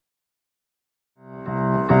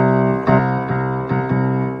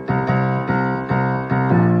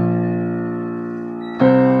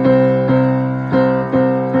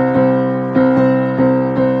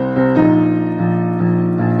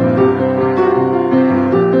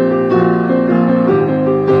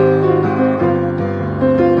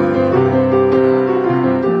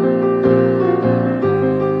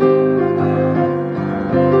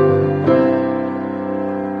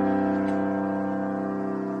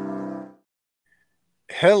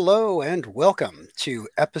Hello and welcome to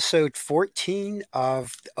episode 14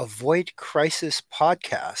 of Avoid Crisis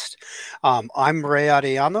podcast. I'm Ray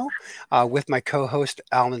Ariano with my co host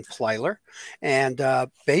Alan Plyler. And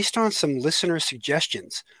based on some listener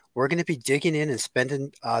suggestions, we're going to be digging in and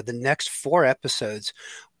spending the next four episodes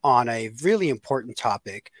on a really important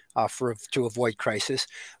topic to avoid crisis,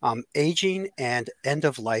 aging and end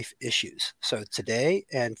of life issues. So today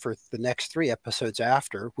and for the next three episodes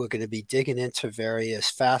after, we're going to be digging into various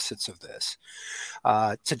facets of this.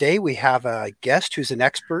 Today we have a guest who's an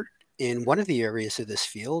expert in one of the areas of this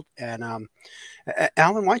field. And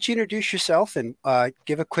Alan, why don't you introduce yourself and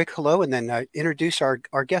give a quick hello and then introduce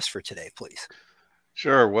our guest for today, please.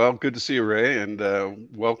 Sure. Well, good to see you, Ray, and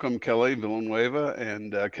welcome, Kelly Villanueva.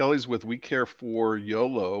 And Kelly's with We Care for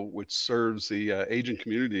YOLO, which serves the aging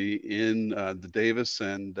community in the Davis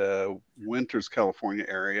and Winters, California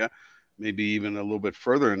area, maybe even a little bit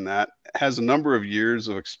further than that. Has a number of years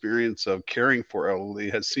of experience of caring for elderly,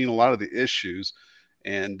 has seen a lot of the issues,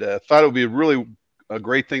 and thought it would be really a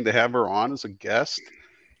great thing to have her on as a guest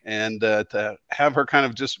and to have her kind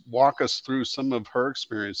of just walk us through some of her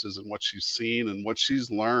experiences and what she's seen and what she's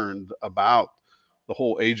learned about the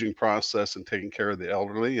whole aging process and taking care of the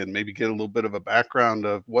elderly, and maybe get a little bit of a background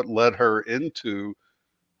of what led her into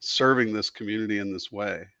serving this community in this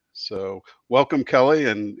way. So, welcome, Kelly,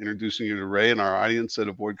 and introducing you to Ray and our audience at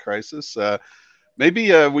Avoid Crisis.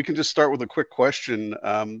 Maybe we can just start with a quick question.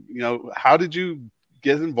 How did you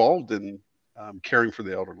get involved in caring for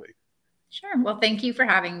the elderly? Sure. Well, thank you for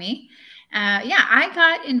having me. I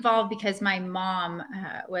got involved because my mom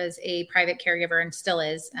was a private caregiver and still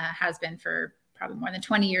is, has been for probably more than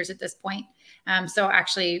 20 years at this point. So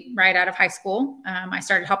actually right out of high school, I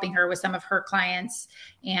started helping her with some of her clients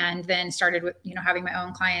and then started with, having my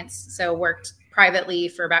own clients. So worked privately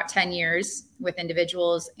for about 10 years with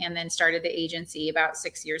individuals and then started the agency about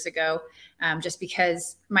 6 years ago. Just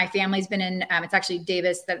because my family's been in, it's actually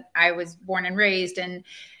Davis that I was born and raised, and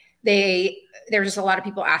there were just a lot of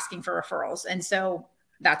people asking for referrals. And so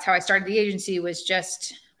that's how I started the agency, was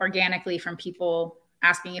just organically from people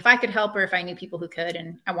asking if I could help or if I knew people who could.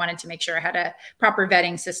 And I wanted to make sure I had a proper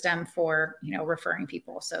vetting system for, referring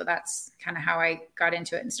people. So that's kind of how I got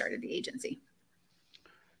into it and started the agency.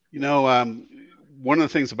 One of the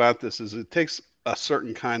things about this is it takes a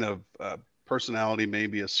certain kind of personality,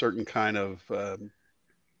 maybe a certain kind of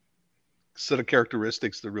set of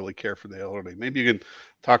characteristics to really care for the elderly. Maybe you can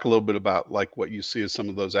talk a little bit about like what you see as some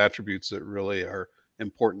of those attributes that really are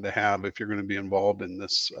important to have if you're going to be involved in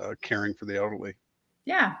this caring for the elderly.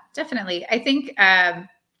 Yeah, definitely. I think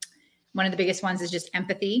one of the biggest ones is just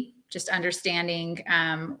empathy, just understanding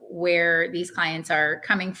where these clients are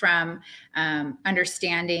coming from,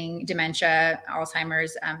 understanding dementia,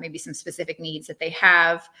 Alzheimer's, maybe some specific needs that they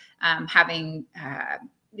have, having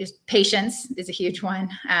just patience is a huge one.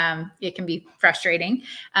 It can be frustrating,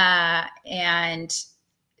 and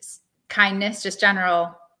kindness, just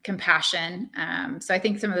general compassion. So I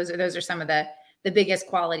think some of those are some of the biggest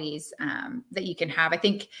qualities that you can have. I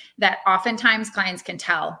think that oftentimes clients can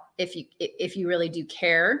tell if you really do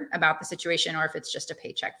care about the situation or if it's just a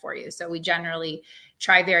paycheck for you. So we generally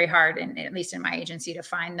try very hard, and at least in my agency, to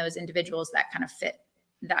find those individuals that kind of fit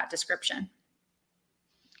that description.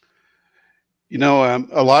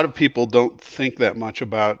 A lot of people don't think that much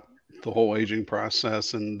about the whole aging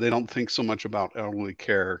process, and they don't think so much about elderly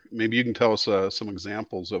care. Maybe you can tell us some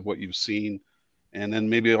examples of what you've seen, and then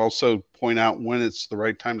maybe also point out when it's the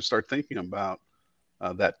right time to start thinking about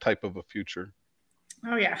that type of a future.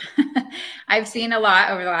 Oh, yeah. I've seen a lot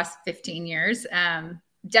over the last 15 years.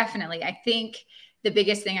 Definitely. I think the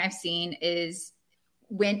biggest thing I've seen is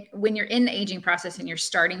when you're in the aging process and you're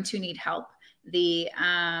starting to need help, the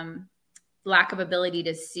lack of ability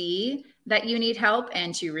to see that you need help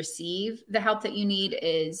and to receive the help that you need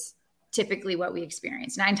is typically what we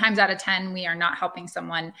experience. 9 times out of 10, we are not helping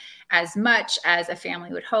someone as much as a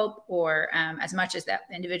family would hope, or as much as that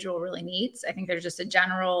individual really needs. I think there's just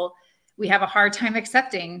we have a hard time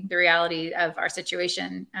accepting the reality of our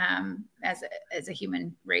situation as a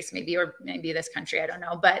human race, maybe, or maybe this country, I don't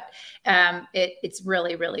know, but it's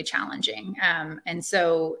really, really challenging. And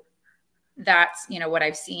so that's, what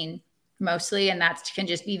I've seen mostly. And that can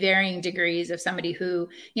just be varying degrees of somebody who,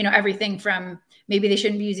 everything from maybe they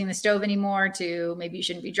shouldn't be using the stove anymore to maybe you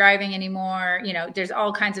shouldn't be driving anymore. There's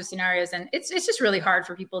all kinds of scenarios, and it's just really hard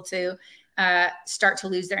for people to start to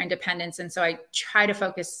lose their independence. And so I try to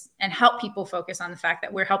focus and help people focus on the fact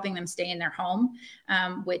that we're helping them stay in their home,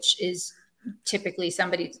 which is typically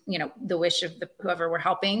somebody, the wish of whoever we're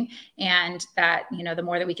helping. And that, the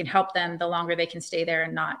more that we can help them, the longer they can stay there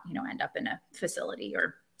and not, end up in a facility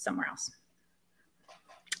or somewhere else.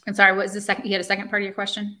 I'm sorry, what was the second? You had a second part of your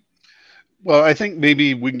question? Well, I think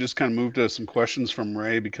maybe we can just kind of move to some questions from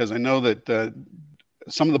Ray, because I know that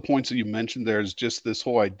some of the points that you mentioned there is just this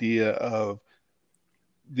whole idea of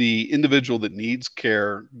the individual that needs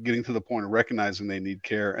care getting to the point of recognizing they need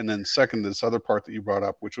care. And then second, this other part that you brought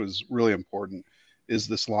up, which was really important, is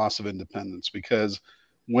this loss of independence. Because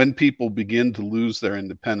when people begin to lose their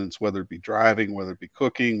independence, whether it be driving, whether it be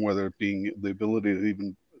cooking, whether it be the ability to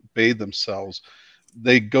even bathe themselves,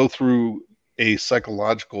 they go through a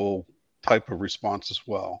psychological type of response as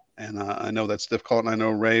well. And I know that's difficult. And I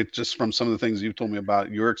know, Ray, just from some of the things you've told me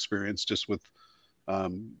about your experience just with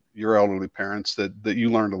your elderly parents, that you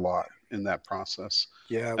learned a lot in that process.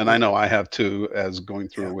 Yeah. And I know I have too, as going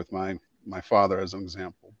through it with my father as an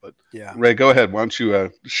example. But yeah, Ray, go ahead. Why don't you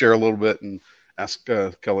share a little bit and ask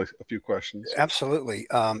Kelly a few questions? Absolutely.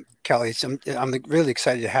 Kelly, I'm really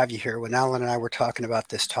excited to have you here. When Alan and I were talking about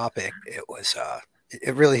this topic, it was,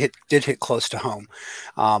 it really did hit close to home.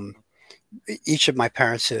 Each of my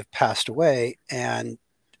parents have passed away, and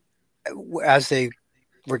as they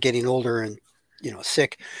were getting older and,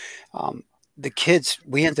 sick, the kids,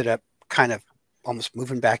 we ended up kind of almost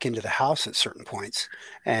moving back into the house at certain points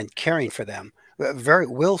and caring for them very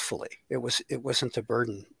willfully. It wasn't a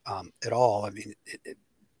burden at all. I mean,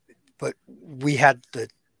 but we had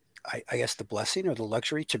I guess the blessing or the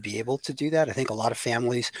luxury to be able to do that. I think a lot of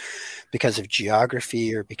families, because of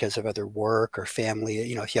geography or because of other work or family,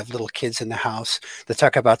 if you have little kids in the house, they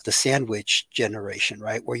talk about the sandwich generation,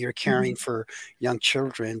 right? Where you're caring for young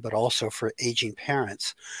children, but also for aging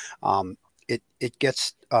parents. It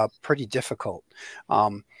gets pretty difficult.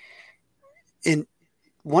 In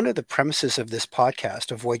one of the premises of this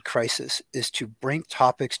podcast, Avoid Crisis, is to bring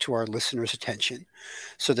topics to our listeners' attention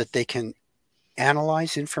so that they can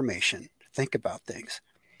analyze information, think about things,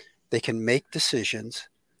 they can make decisions,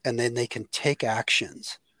 and then they can take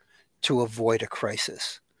actions to avoid a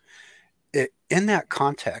crisis. In that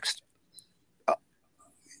context,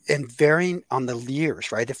 and varying on the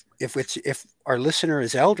years, right? If our listener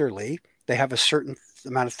is elderly, they have a certain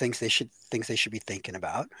amount of things they should be thinking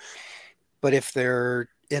about. But if they're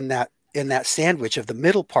in that sandwich of the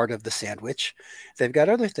middle part of the sandwich, they've got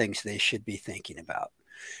other things they should be thinking about.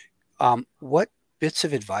 What bits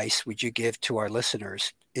of advice would you give to our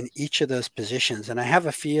listeners in each of those positions? And I have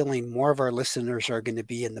a feeling more of our listeners are going to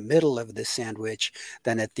be in the middle of this sandwich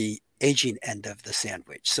than at the aging end of the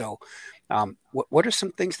sandwich. So what are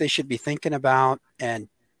some things they should be thinking about and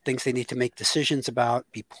things they need to make decisions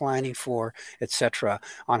about, be planning for, etc.,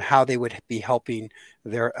 on how they would be helping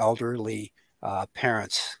their elderly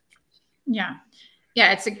parents? Yeah.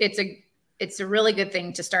 It's a really good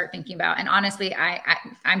thing to start thinking about. And honestly,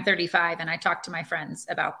 I'm 35 and I talk to my friends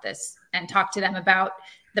about this and talk to them about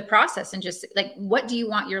the process and just like, what do you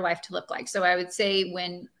want your life to look like? So I would say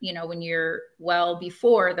when you're well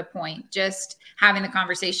before the point, just having the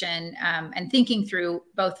conversation and thinking through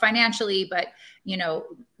both financially, but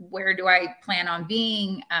where do I plan on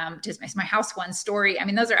being? Is my house one story? I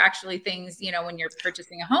mean, those are actually things, when you're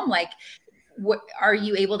purchasing a home, like, what are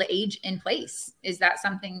you able to age in place? Is that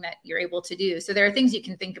something that you're able to do? So there are things you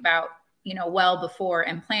can think about, well before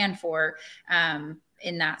and plan for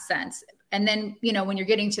in that sense. And then, when you're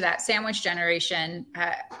getting to that sandwich generation,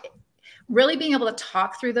 really being able to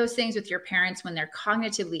talk through those things with your parents when they're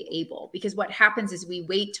cognitively able, because what happens is we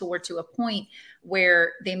wait to a point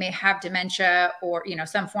where they may have dementia or,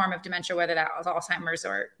 some form of dementia, whether that was Alzheimer's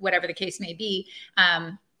or whatever the case may be,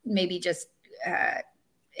 maybe just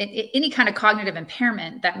any kind of cognitive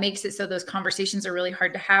impairment that makes it so those conversations are really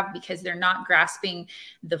hard to have because they're not grasping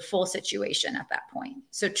the full situation at that point.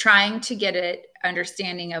 So trying to get an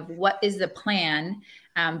understanding of what is the plan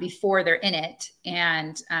before they're in it.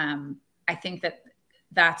 And I think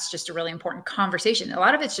that's just a really important conversation. A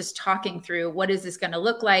lot of it's just talking through, what is this going to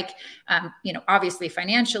look like? Obviously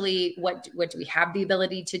financially, what do we have the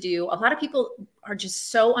ability to do? A lot of people are just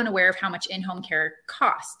so unaware of how much in-home care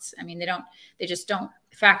costs. I mean, they just don't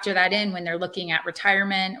factor that in when they're looking at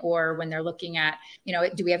retirement or when they're looking at,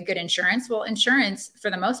 do we have good insurance? Well, insurance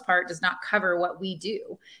for the most part does not cover what we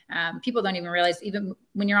do. People don't even realize, even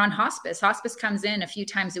when you're on hospice comes in a few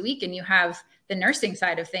times a week and you have the nursing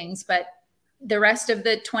side of things, but the rest of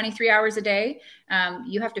the 23 hours a day,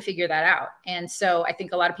 you have to figure that out. And so I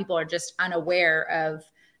think a lot of people are just unaware of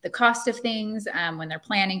the cost of things when they're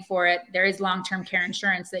planning for it. There is long-term care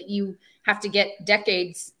insurance that you have to get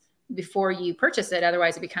decades before you purchase it.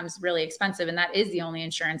 Otherwise it becomes really expensive. And that is the only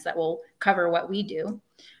insurance that will cover what we do.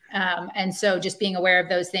 And so just being aware of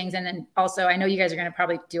those things. And then also, I know you guys are going to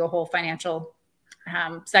probably do a whole financial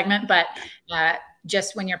segment, but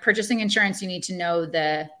just when you're purchasing insurance, you need to know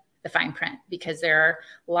the the fine print, because there are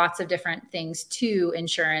lots of different things to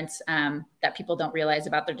insurance that people don't realize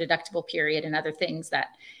about their deductible period and other things that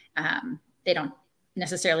they don't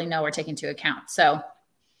necessarily know or take into account. So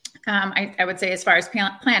I would say, as far as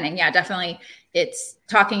planning, yeah, definitely it's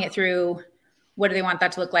talking it through. What do they want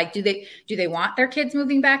that to look like? Do they want their kids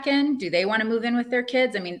moving back in? Do they want to move in with their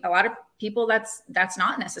kids? I mean, a lot of people, that's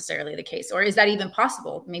not necessarily the case. Or is that even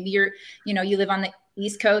possible? Maybe you live on the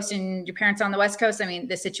East Coast and your parents on the West Coast. I mean,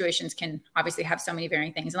 the situations can obviously have so many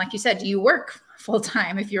varying things. And like you said, do you work full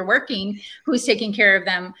time? If you're working, who's taking care of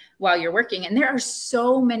them while you're working? And there are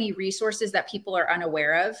so many resources that people are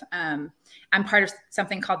unaware of. I'm part of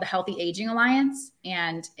something called the Healthy Aging Alliance.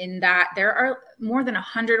 And in that, there are more than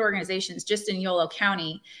 100 organizations just in Yolo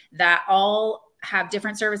County that all have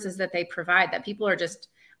different services that they provide that people are just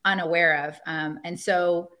unaware of. And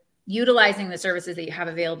so utilizing the services that you have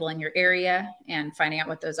available in your area and finding out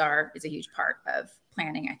what those are is a huge part of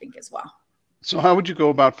planning, I think, as well. So how would you go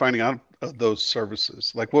about finding out those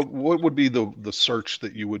services? Like what would be the search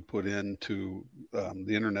that you would put into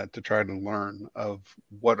the internet to try to learn of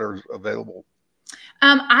what are available?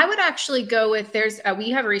 I would actually go with, we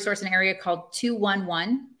have a resource in an area called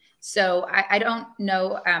 211. So I don't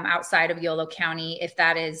know outside of Yolo County if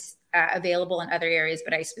that is available in other areas,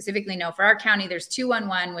 but I specifically know for our county, there's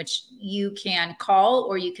 211, which you can call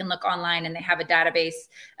or you can look online, and they have a database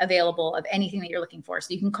available of anything that you're looking for.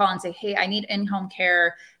 So you can call and say, hey, I need in-home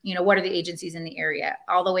care. What are the agencies in the area?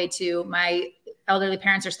 All the way to my elderly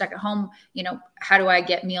parents are stuck at home. How do I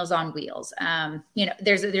get Meals on Wheels?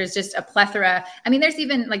 There's just a plethora. I mean, there's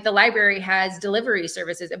even like the library has delivery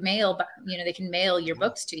services, mail, they can mail your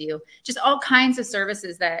books to you, just all kinds of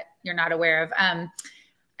services that you're not aware of.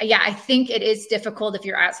 Yeah, I think it is difficult if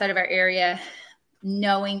you're outside of our area,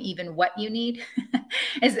 knowing even what you need.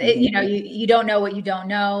 You don't know what you don't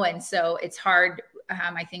know. And so it's hard,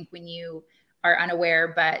 I think, when you are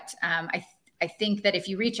unaware. But I think that if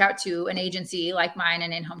you reach out to an agency like mine,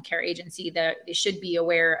 an in-home care agency, that they should be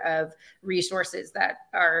aware of resources that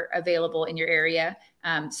are available in your area.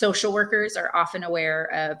 Social workers are often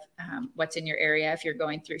aware of what's in your area. If you're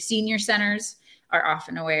going through, senior centers are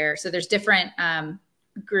often aware. So there's different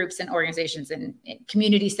groups and organizations and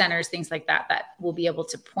community centers, things like that will be able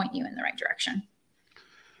to point you in the right direction.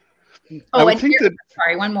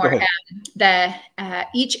 Sorry, one more.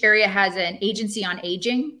 Each area has an agency on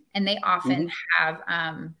aging, and they often have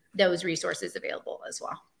those resources available as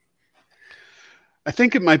well. I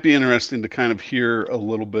think it might be interesting to kind of hear a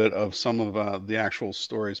little bit of some of the actual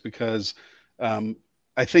stories, because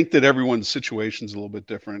I think that everyone's situation is a little bit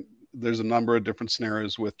different. There's a number of different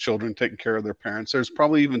scenarios with children taking care of their parents. There's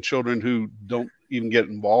probably even children who don't even get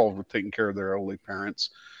involved with taking care of their elderly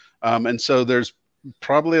parents. And so there's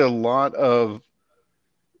probably a lot of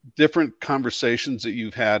different conversations that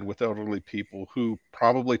you've had with elderly people who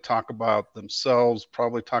probably talk about themselves,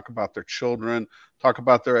 probably talk about their children, talk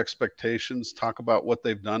about their expectations, talk about what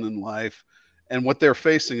they've done in life. And what they're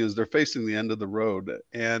facing is they're facing the end of the road.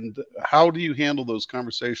 And how do you handle those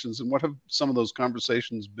conversations? And what have some of those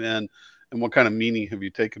conversations been? And what kind of meaning have you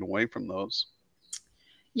taken away from those?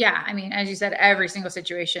 Yeah, I mean, as you said, every single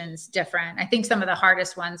situation is different. I think some of the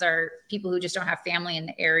hardest ones are people who just don't have family in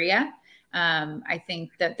the area. I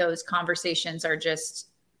think that those conversations are just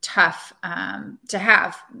tough to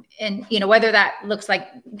have. And, whether that looks like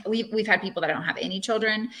we've had people that don't have any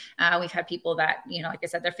children. We've had people that, like I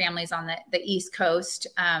said, their families on the East Coast.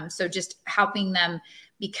 So just helping them,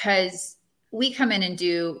 because we come in and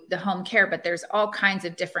do the home care, but there's all kinds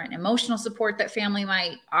of different emotional support that family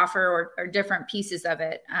might offer or different pieces of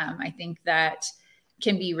it. I think that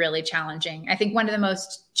can be really challenging. I think one of the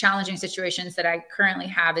most challenging situations that I currently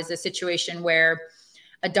have is a situation where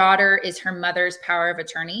a daughter is her mother's power of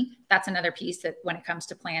attorney. That's another piece that when it comes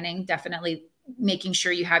to planning, definitely making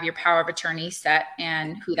sure you have your power of attorney set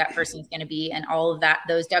and who that person is going to be, and all of that,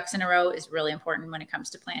 those ducks in a row is really important when it comes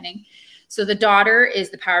to planning. So the daughter is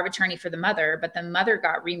the power of attorney for the mother, but the mother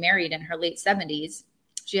got remarried in her late 70s.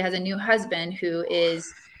 She has a new husband who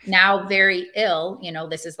is now very ill.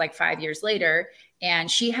 This is like 5 years later, and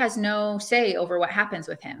she has no say over what happens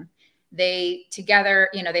with him. They together,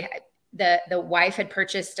 the wife had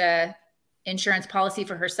purchased a insurance policy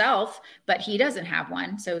for herself, but he doesn't have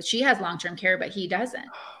one. So she has long-term care, but he doesn't.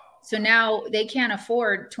 So now they can't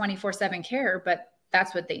afford 24/7 care, but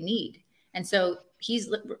that's what they need. And so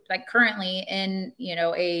he's like currently in,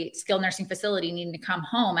 a skilled nursing facility, needing to come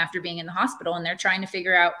home after being in the hospital. And they're trying to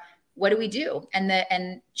figure out, what do we do?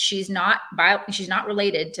 And she's not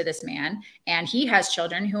related to this man, and he has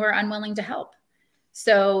children who are unwilling to help.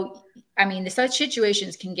 So, I mean, such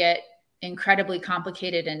situations can get incredibly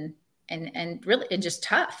complicated and really, and just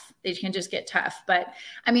tough. It can just get tough. But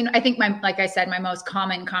I mean, I think like I said, my most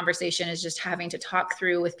common conversation is just having to talk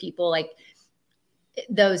through with people, like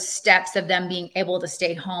those steps of them being able to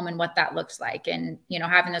stay home and what that looks like. And,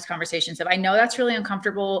 having those conversations of, I know that's really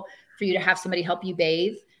uncomfortable for you to have somebody help you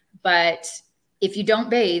bathe, but if you don't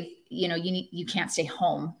bathe, you can't stay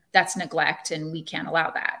home. That's neglect, and we can't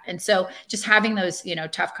allow that. And so just having those,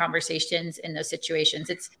 tough conversations in those situations,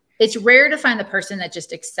 it's rare to find the person that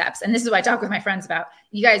just accepts. And this is what I talk with my friends about.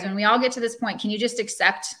 You guys, when we all get to this point, can you just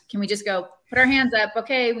accept? Can we just go put our hands up?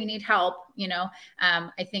 Okay, we need help.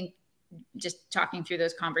 I think just talking through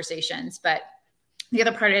those conversations. But the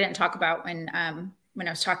other part I didn't talk about when I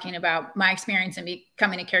was talking about my experience in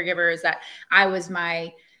becoming a caregiver is that I was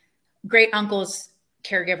my great uncle's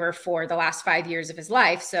caregiver for the last 5 years of his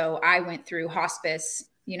life. So I went through hospice,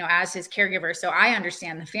 as his caregiver. So I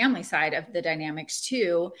understand the family side of the dynamics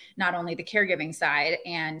too, not only the caregiving side.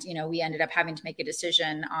 And, we ended up having to make a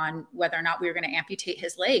decision on whether or not we were going to amputate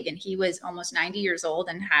his leg. And he was almost 90 years old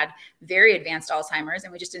and had very advanced Alzheimer's.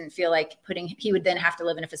 And we just didn't feel like he would then have to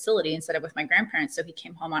live in a facility instead of with my grandparents. So he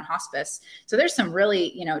came home on hospice. So there's some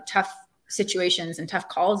really, tough situations and tough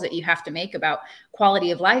calls that you have to make about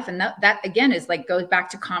quality of life. And that again is like, goes back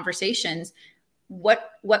to conversations. What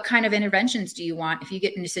kind of interventions do you want if you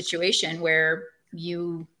get in a situation where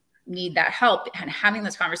you need that help? And having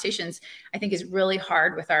those conversations, I think, is really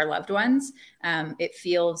hard with our loved ones. It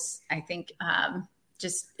feels, I think,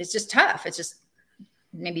 it's just tough. It's just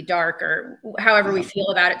maybe dark, or however we feel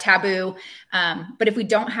about it, taboo. But if we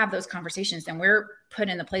don't have those conversations, then we're put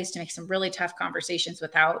in the place to make some really tough conversations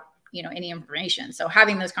without any information. So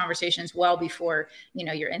having those conversations well before,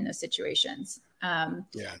 you're in those situations. But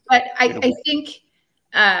I think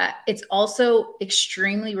it's also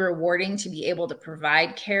extremely rewarding to be able to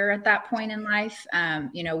provide care at that point in life.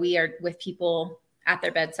 We are with people at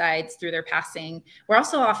their bedsides through their passing. We're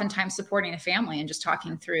also oftentimes supporting a family and just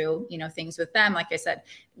talking through, things with them. Like I said,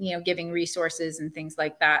 giving resources and things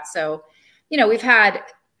like that. So, we've had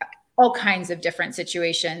all kinds of different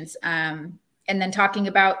situations. And then talking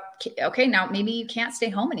about, okay, now maybe you can't stay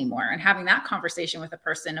home anymore, and having that conversation with a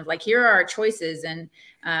person of like, here are our choices. And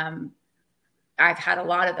I've had a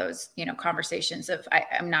lot of those, conversations of,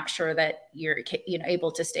 I'm not sure that you're,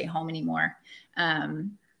 able to stay home anymore.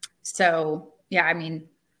 So yeah, I mean,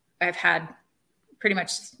 I've had pretty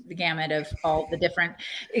much the gamut of all the different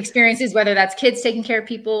experiences, whether that's kids taking care of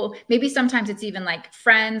people, maybe sometimes it's even like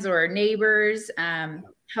friends or neighbors,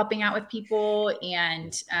 helping out with people,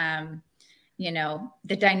 and,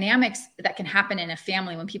 the dynamics that can happen in a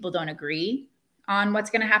family when people don't agree on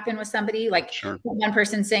what's going to happen with somebody. Like one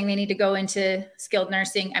person saying they need to go into skilled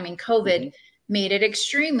nursing. I mean, COVID made it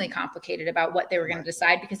extremely complicated about what they were going to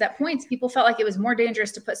decide, because at points people felt like it was more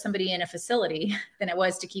dangerous to put somebody in a facility than it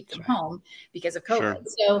was to keep them home because of COVID.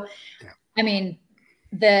 So, I mean,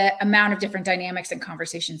 the amount of different dynamics and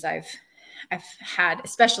conversations I've had,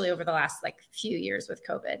 especially over the last few years with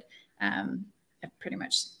COVID, I've pretty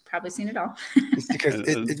much probably seen it all.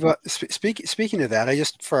 Speaking of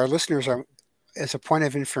that, for our listeners, as a point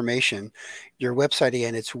of information, your website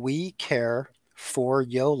again, it's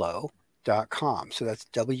wecareforyolo.com. So that's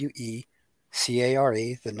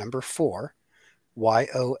WECARE, the number 4,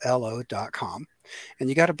 YOLO.com. And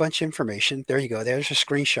you got a bunch of information. There you go. There's a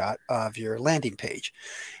screenshot of your landing page.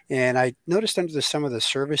 And I noticed under some of the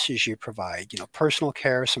services you provide, personal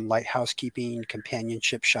care, some light housekeeping,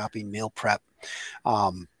 companionship shopping, meal prep,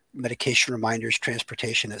 medication reminders,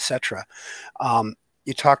 transportation, etc.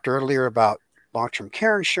 You talked earlier about long-term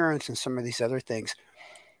care insurance and some of these other things.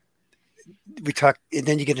 We talked, and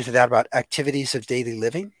then you get into that about activities of daily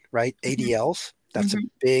living, right? ADLs. That's a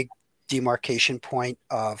big demarcation point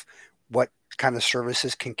of what kind of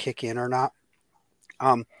services can kick in or not.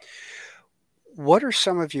 What are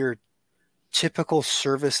some of your typical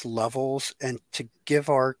service levels, and to give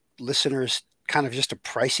our listeners kind of just a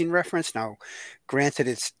pricing reference? Now, granted,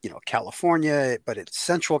 it's, California, but it's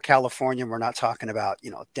Central California. We're not talking about,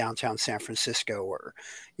 downtown San Francisco or,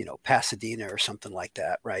 Pasadena or something like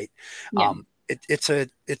that. Right. Yeah.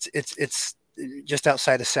 It's just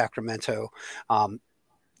outside of Sacramento.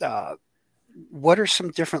 What are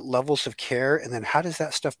some different levels of care, and then how does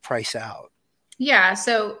that stuff price out? Yeah.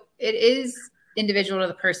 So it is individual to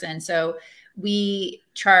the person. So we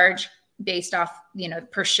charge based off,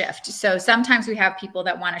 per shift. So sometimes we have people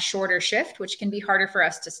that want a shorter shift, which can be harder for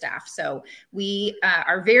us to staff. So we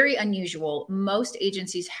are very unusual. Most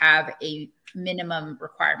agencies have a minimum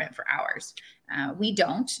requirement for hours. We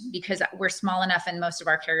don't, because we're small enough and most of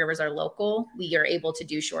our caregivers are local. We are able to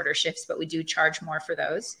do shorter shifts, but we do charge more for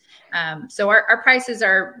those. So our prices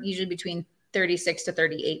are usually between 36 to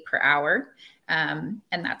 38 per hour. And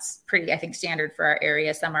that's pretty, I think, standard for our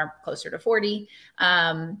area. Some are closer to 40.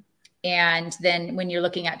 And then when you're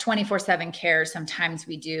looking at 24/7 care, sometimes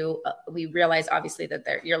we realize obviously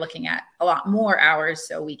that you're looking at a lot more hours,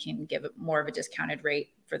 so we can give more of a discounted rate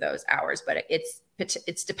for those hours, but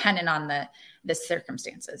it's dependent on the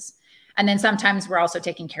circumstances. And then sometimes we're also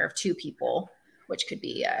taking care of two people, which could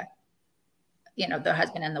be, the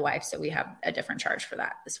husband and the wife. So we have a different charge for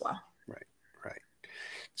that as well. Right.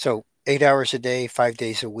 So 8 hours a day, 5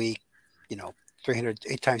 days a week,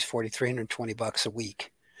 8 times 40, $320 a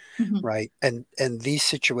week. Mm-hmm. Right. And these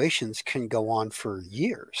situations can go on for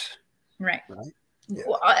years. Right. Yeah.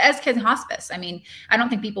 Well, as can hospice. I mean, I don't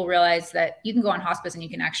think people realize that you can go on hospice and you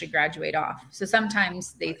can actually graduate off. So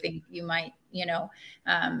sometimes they think you might,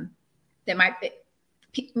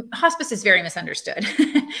 hospice is very misunderstood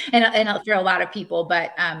and for a lot of people,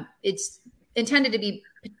 but it's intended to be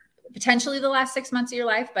potentially the last 6 months of your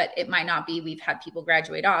life, but it might not be. We've had people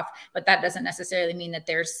graduate off, but that doesn't necessarily mean that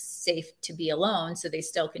they're safe to be alone. So they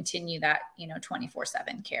still continue that,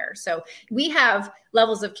 24/7 care. So we have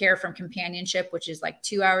levels of care from companionship, which is like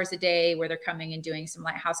 2 hours a day where they're coming and doing some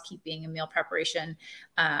light housekeeping and meal preparation,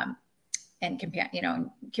 and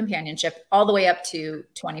companionship, all the way up to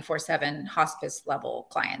 24/7 hospice level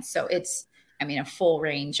clients. So it's, a full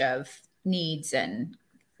range of needs, and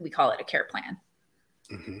we call it a care plan.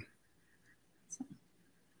 Mm-hmm.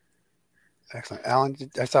 Excellent. Alan,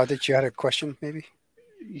 I thought that you had a question maybe.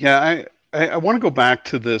 Yeah, I want to go back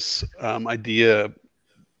to this idea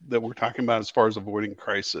that we're talking about as far as avoiding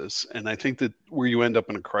crisis. And I think that where you end up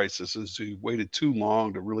in a crisis is you waited too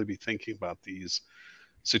long to really be thinking about these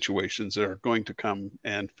situations that are going to come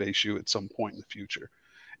and face you at some point in the future.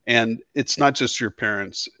 And it's not just your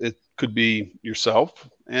parents, it could be yourself.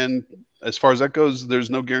 And as far as that goes, there's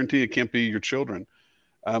no guarantee it can't be your children.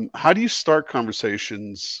 How do you start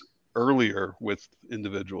conversations earlier with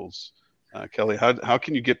individuals? Kelly, how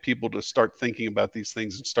can you get people to start thinking about these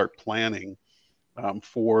things and start planning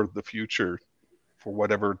for the future, for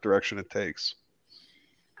whatever direction it takes?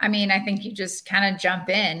 I think you just kind of jump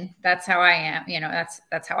in. That's how I am.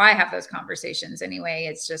 That's how I have those conversations anyway.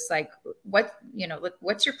 It's just like,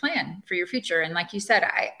 what's your plan for your future? And like you said,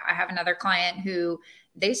 I have another client who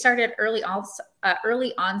they started early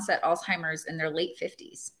onset Alzheimer's in their late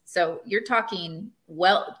 50s. So you're talking,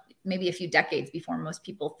 maybe a few decades before most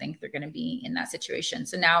people think they're going to be in that situation.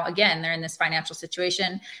 So now, again, they're in this financial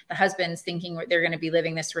situation. The husband's thinking they're going to be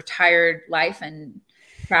living this retired life and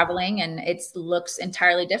traveling, and it looks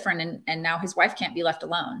entirely different. And now his wife can't be left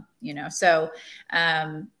alone, So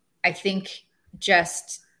I think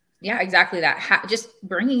exactly that. Just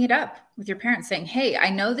bringing it up with your parents, saying, hey,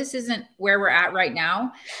 I know this isn't where we're at right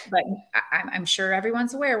now, but I'm sure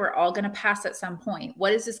everyone's aware we're all going to pass at some point.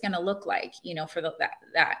 What is this going to look like, for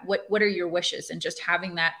what are your wishes? And just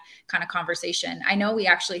having that kind of conversation. I know we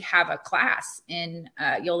actually have a class in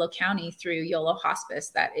Yolo County through Yolo Hospice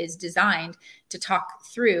that is designed to talk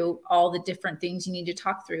through all the different things you need to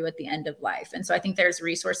talk through at the end of life. And so I think there's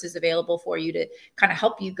resources available for you to kind of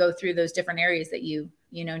help you go through those different areas that you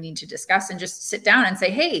need to discuss, and just sit down and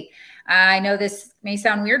say, hey, I know this may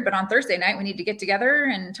sound weird, but on Thursday night, we need to get together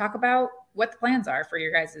and talk about what the plans are for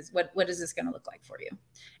your guys. What is this going to look like for you?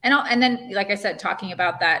 And then, like I said, talking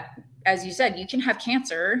about that, as you said, you can have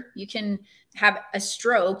cancer, you can have a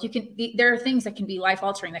stroke, there are things that can be life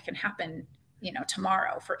altering that can happen,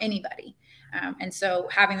 tomorrow for anybody. And so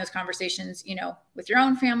having those conversations, with your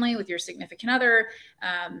own family, with your significant other,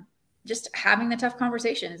 just having the tough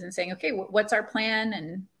conversations and saying, okay, what's our plan,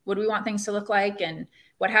 and what do we want things to look like, and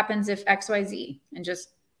what happens if X, Y, Z, and just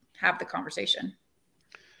have the conversation.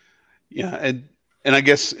 Yeah. And I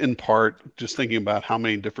guess in part, just thinking about how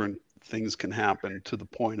many different things can happen, to the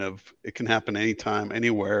point of it can happen anytime,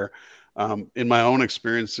 anywhere. In my own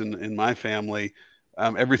experience in my family,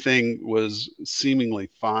 everything was seemingly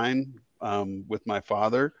fine with my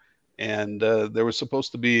father. And there was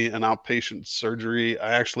supposed to be an outpatient surgery.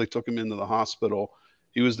 I actually took him into the hospital.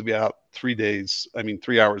 He was to be out 3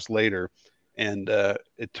 hours later. And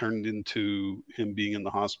it turned into him being in the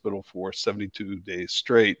hospital for 72 days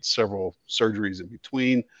straight, several surgeries in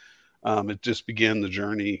between. It just began the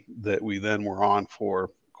journey that we then were on for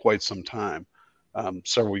quite some time,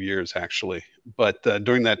 several years actually. But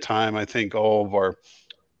during that time, I think all of our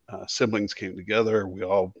siblings came together. We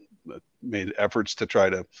all made efforts to try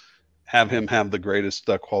to have him have the greatest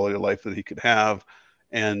quality of life that he could have.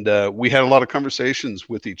 And we had a lot of conversations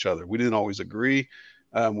with each other. We didn't always agree.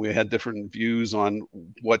 We had different views on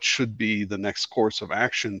what should be the next course of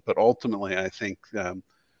action. But ultimately, I think,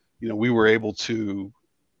 we were able to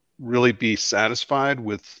really be satisfied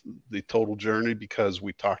with the total journey because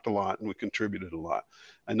we talked a lot and we contributed a lot.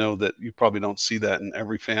 I know that you probably don't see that in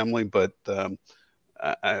every family, but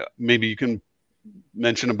maybe you can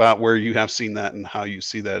mention about where you have seen that and how you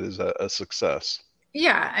see that as a success.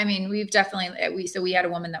 Yeah, I mean, we've definitely we had a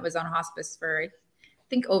woman that was on hospice for, I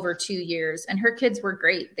think, over 2 years, and her kids were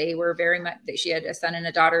great. They were very much. She had a son and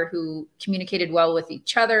a daughter who communicated well with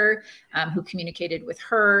each other, who communicated with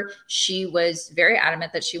her. She was very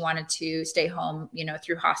adamant that she wanted to stay home,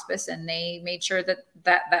 through hospice, and they made sure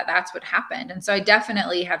that's what happened. And so I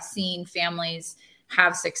definitely have seen families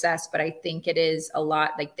have success, but I think it is a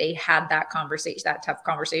lot like they had that tough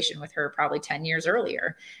conversation with her probably 10 years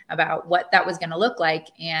earlier about what that was going to look like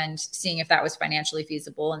and seeing if that was financially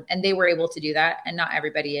feasible. And they were able to do that. And not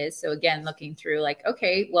everybody is. So again, looking through like,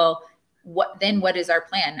 okay, well, what is our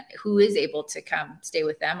plan? Who is able to come stay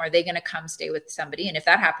with them? Are they going to come stay with somebody? And if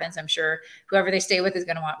that happens, I'm sure whoever they stay with is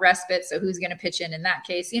going to want respite. So who's going to pitch in that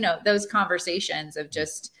case? Those conversations of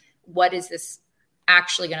just, what is this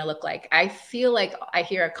actually going to look like? I feel like I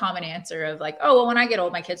hear a common answer of like, oh, well, when I get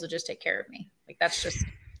old, my kids will just take care of me. Like, that's just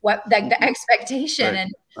what the expectation.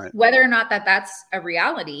 Right. And whether or not that's a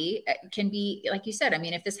reality can be, like you said, I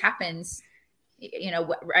mean, if this happens,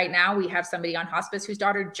 right now we have somebody on hospice whose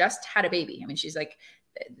daughter just had a baby. I mean, she's like,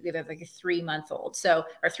 they have like a 3-month-old. So,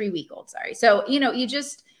 or 3-week-old, sorry. So,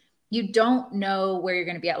 you don't know where you're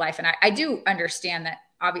going to be at life. And I do understand that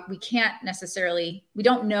we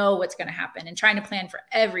don't know what's going to happen, and trying to plan for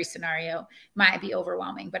every scenario might be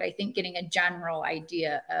overwhelming, but I think getting a general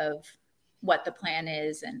idea of what the plan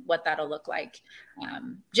is and what that'll look like,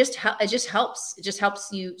 it just helps. It just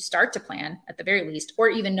helps you start to plan at the very least, or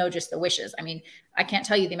even know just the wishes. I mean, I can't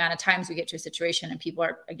tell you the amount of times we get to a situation and people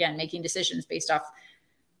are, again, making decisions based off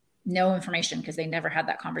no information because they never had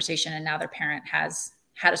that conversation. And now their parent has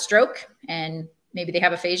had a stroke, and maybe they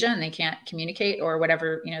have aphasia and they can't communicate, or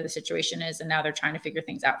whatever, the situation is. And now they're trying to figure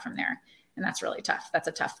things out from there. And that's really tough. That's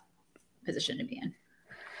a tough position to be in.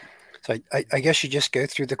 So I guess you just go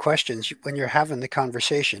through the questions when you're having the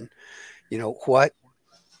conversation, what,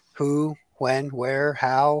 who, when, where,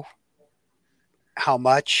 how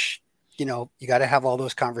much, you got to have all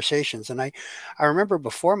those conversations. And I remember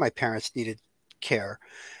before my parents needed care,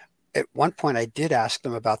 at one point I did ask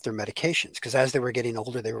them about their medications, because as they were getting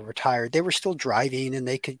older, they were retired. They were still driving and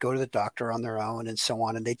they could go to the doctor on their own and so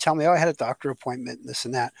on. And they'd tell me, oh, I had a doctor appointment and this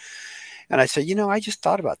and that. And I said, I just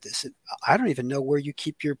thought about this. I don't even know where you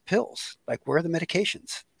keep your pills. Like, where are the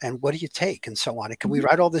medications and what do you take and so on? And can we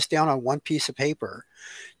write all this down on one piece of paper,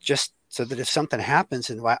 just so that if something happens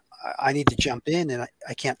and I need to jump in and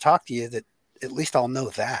I can't talk to you, that at least I'll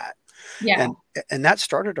know that. Yeah. And that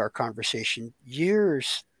started our conversation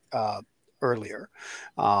years earlier.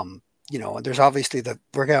 And there's obviously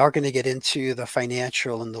we're going to get into the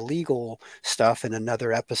financial and the legal stuff in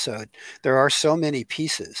another episode. There are so many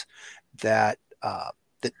pieces that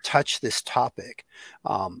touch this topic.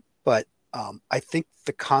 But I think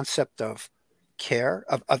the concept of care,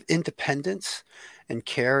 of independence and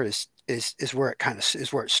care is where it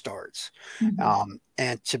is where it starts. Mm-hmm.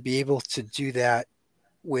 And to be able to do that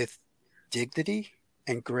with dignity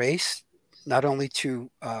and grace, not only to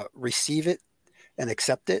receive it and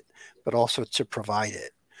accept it, but also to provide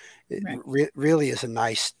it. It really is a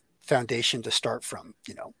nice foundation to start from.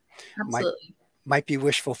 Absolutely. Might be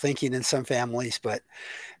wishful thinking in some families, but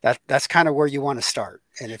that's kind of where you want to start.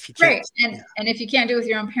 And if you can't, and if you can't do it with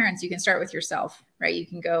your own parents, you can start with yourself, right? You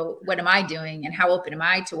can go, what am I doing, and how open am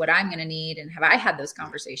I to what I'm going to need, and have I had those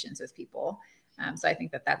conversations with people? So I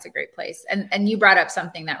think that's a great place. And you brought up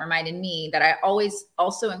something that reminded me that I always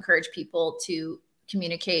also encourage people to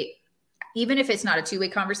communicate, even if it's not a two-way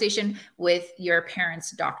conversation, with your parents'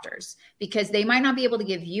 doctors, because they might not be able to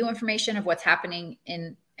give you information of what's happening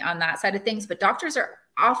on that side of things, but doctors are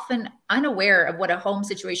often unaware of what a home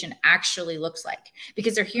situation actually looks like,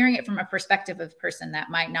 because they're hearing it from a perspective of a person that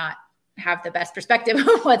might not have the best perspective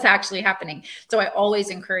of what's actually happening. So I always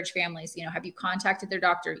encourage families, have you contacted their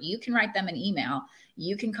doctor? You can write them an email.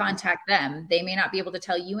 You can contact them. They may not be able to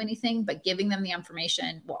tell you anything, but giving them the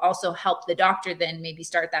information will also help the doctor then maybe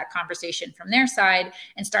start that conversation from their side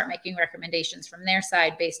and start making recommendations from their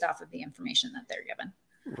side based off of the information that they're given.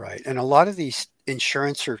 Right. And a lot of these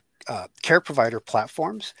insurance or care provider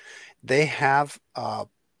platforms, they have a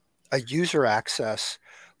user access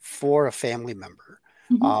for a family member.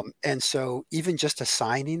 Mm-hmm. And so even just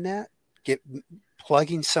assigning that,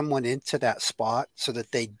 plugging someone into that spot so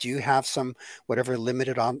that they do have some whatever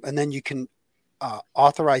limited on, and then you can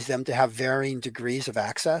authorize them to have varying degrees of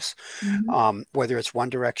access, Mm-hmm. whether it's one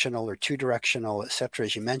directional or two directional, et cetera,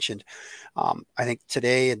 as you mentioned. I think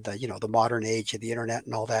today in the modern age of the internet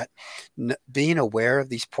and all that, being aware of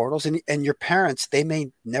these portals, and your parents, they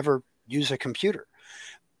may never use a computer,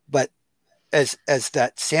 but as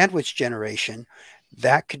that sandwich generation,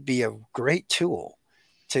 that could be a great tool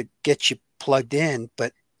to get you plugged in,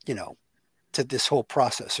 but to this whole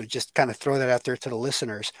process. So just kind of throw that out there to the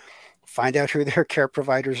listeners. Find out who their care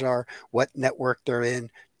providers are, what network they're in.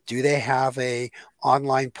 Do they have a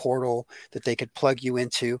online portal that they could plug you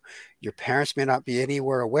into? Your parents may not be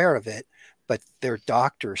anywhere aware of it, but their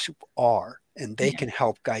doctors are, and they Yeah. can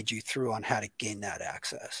help guide you through on how to gain that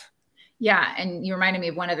access. Yeah. And you reminded me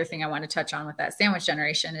of one other thing I want to touch on with that sandwich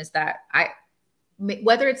generation is that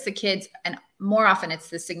whether it's the kids, and more often it's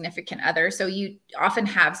the significant other. So you often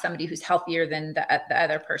have somebody who's healthier than the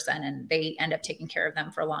other person, and they end up taking care of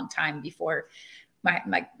them for a long time before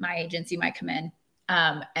my agency might come in.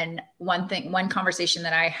 And one conversation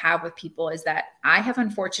that I have with people is that I have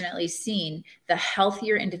unfortunately seen the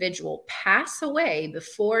healthier individual pass away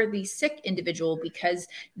before the sick individual because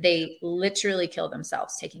they literally kill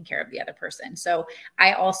themselves taking care of the other person. So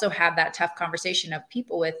I also have that tough conversation of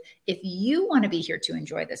people with, if you want to be here to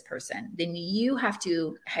enjoy this person, then you have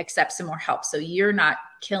to accept some more help. So you're not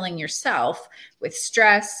killing yourself with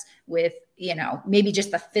stress, with maybe just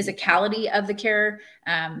the physicality of the care.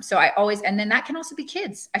 So I always, and then that can also be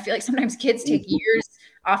kids. I feel like sometimes kids take years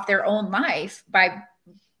off their own life by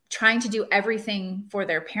trying to do everything for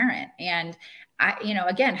their parent. And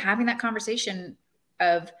again, having that conversation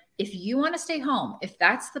of, if you want to stay home, if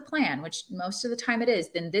that's the plan, which most of the time it is,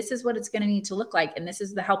 then this is what it's going to need to look like. And this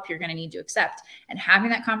is the help you're going to need to accept. And having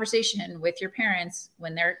that conversation with your parents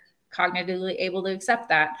when they're cognitively able to accept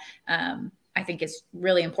that, I think is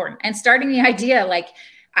really important. And starting the idea, like,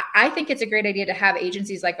 I think it's a great idea to have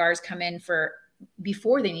agencies like ours come in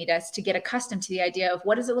before they need us to get accustomed to the idea of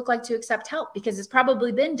what does it look like to accept help, because it's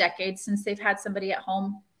probably been decades since they've had somebody at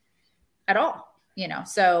home at all,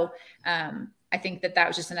 So I think that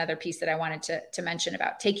was just another piece that I wanted to mention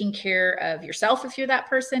about taking care of yourself if you're that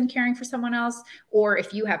person caring for someone else, or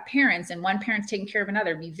if you have parents and one parent's taking care of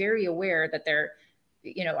another, be very aware that there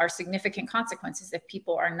are significant consequences if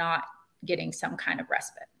people are not getting some kind of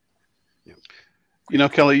respite. Yeah.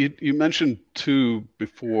 Kelly, you mentioned too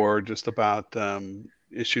before just about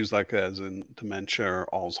issues like as in dementia or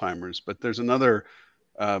Alzheimer's, but there's another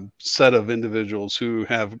set of individuals who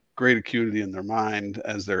have great acuity in their mind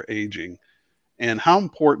as they're aging. And how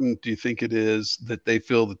important do you think it is that they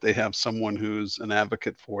feel that they have someone who's an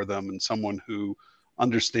advocate for them and someone who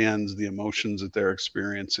understands the emotions that they're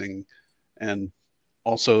experiencing, and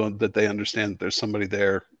also that they understand that there's somebody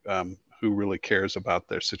there who really cares about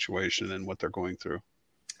their situation and what they're going through?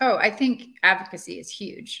 Oh, I think advocacy is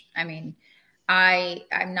huge. I mean,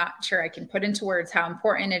 I'm not sure I can put into words how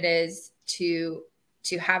important it is to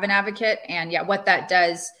have an advocate, and what that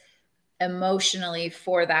does emotionally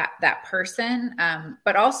for that person,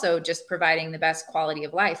 but also just providing the best quality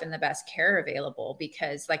of life and the best care available.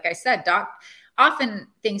 Because like I said, often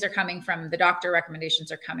things are coming from the doctor,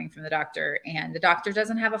 recommendations are coming from the doctor, and the doctor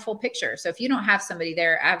doesn't have a full picture. So if you don't have somebody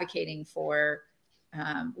there advocating for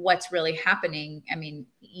what's really happening, I mean,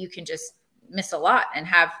 you can just miss a lot and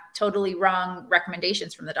have totally wrong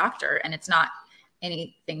recommendations from the doctor. And it's not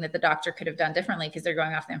anything that the doctor could have done differently because they're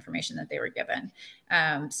going off the information that they were given.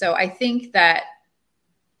 So I think that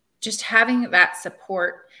just having that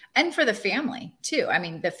support, and for the family too. I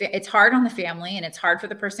mean, it's hard on the family and it's hard for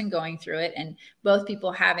the person going through it. And both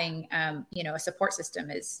people having, a support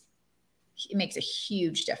system it makes a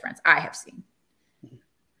huge difference, I have seen.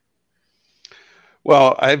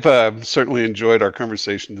 Well, I've certainly enjoyed our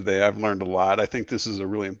conversation today. I've learned a lot. I think this is a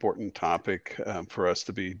really important topic for us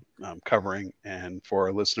to be covering, and for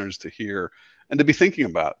our listeners to hear and to be thinking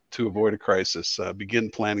about to avoid a crisis.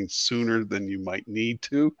 Begin planning sooner than you might need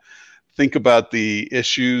to. Think about the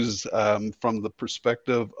issues from the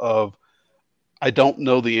perspective of, I don't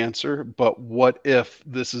know the answer, but what if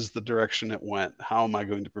this is the direction it went? How am I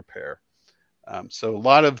going to prepare? So a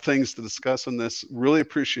lot of things to discuss on this. Really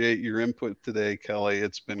appreciate your input today, Kelly.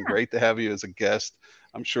 It's been great to have you as a guest.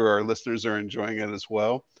 I'm sure our listeners are enjoying it as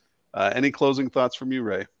well. Any closing thoughts from you,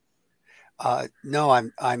 Ray? No,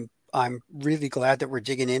 I'm really glad that we're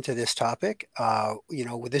digging into this topic.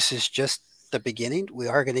 This is just the beginning. We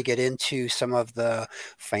are going to get into some of the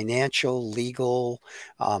financial, legal,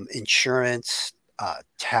 insurance,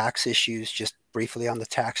 tax issues, just briefly on the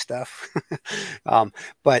tax stuff.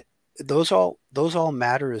 But those all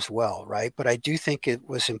matter as well, right? But I do think it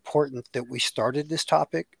was important that we started this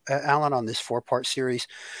topic, Alan, on this 4-part series.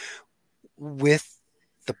 with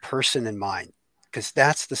the person in mind, because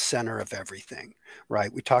that's the center of everything,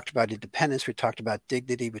 right? We talked about independence, we talked about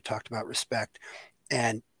dignity, we talked about respect,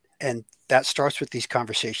 and that starts with these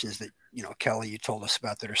conversations that, Kelly, you told us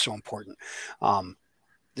about that are so important.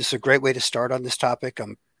 This is a great way to start on this topic.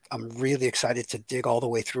 I'm really excited to dig all the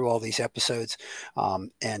way through all these episodes.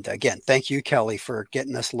 And again, thank you, Kelly, for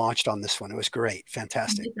getting us launched on this one. It was great.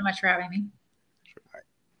 Fantastic. Thank you so much for having me.